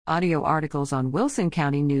Audio articles on Wilson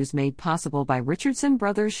County News made possible by Richardson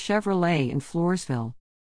Brothers Chevrolet in Floresville.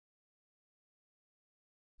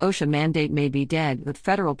 OSHA mandate may be dead, but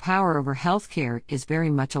federal power over healthcare is very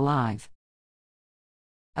much alive.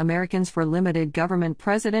 Americans for Limited Government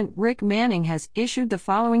President Rick Manning has issued the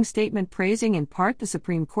following statement praising in part the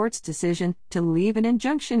Supreme Court's decision to leave an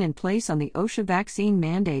injunction in place on the OSHA vaccine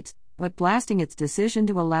mandates, but blasting its decision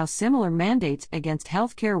to allow similar mandates against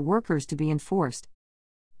healthcare workers to be enforced.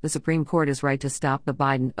 The Supreme Court is right to stop the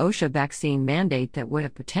Biden OSHA vaccine mandate that would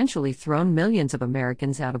have potentially thrown millions of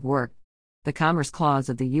Americans out of work. The Commerce Clause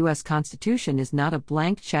of the U.S. Constitution is not a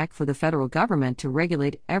blank check for the federal government to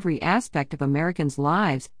regulate every aspect of Americans'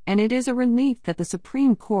 lives, and it is a relief that the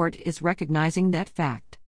Supreme Court is recognizing that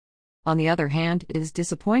fact. On the other hand, it is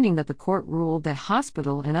disappointing that the court ruled that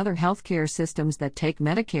hospital and other healthcare systems that take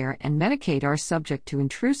Medicare and Medicaid are subject to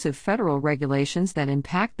intrusive federal regulations that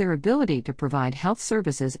impact their ability to provide health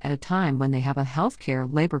services at a time when they have a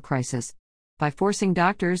healthcare labor crisis. By forcing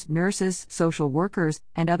doctors, nurses, social workers,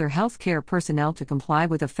 and other healthcare personnel to comply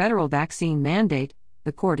with a federal vaccine mandate,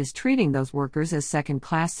 the court is treating those workers as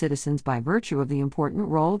second-class citizens by virtue of the important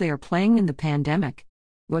role they are playing in the pandemic.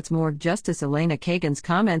 What's more, Justice Elena Kagan's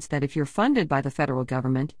comments that if you're funded by the federal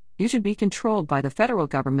government, you should be controlled by the federal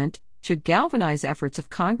government, should galvanize efforts of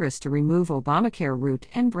Congress to remove Obamacare root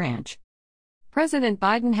and branch. President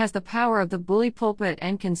Biden has the power of the bully pulpit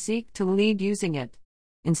and can seek to lead using it.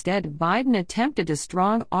 Instead, Biden attempted to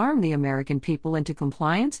strong-arm the American people into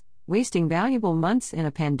compliance, wasting valuable months in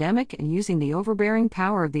a pandemic and using the overbearing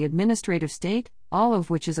power of the administrative state, all of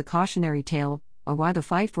which is a cautionary tale of why the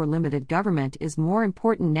fight for limited government is more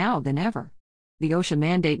important now than ever. The OSHA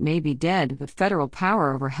mandate may be dead, but federal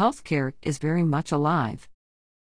power over healthcare is very much alive.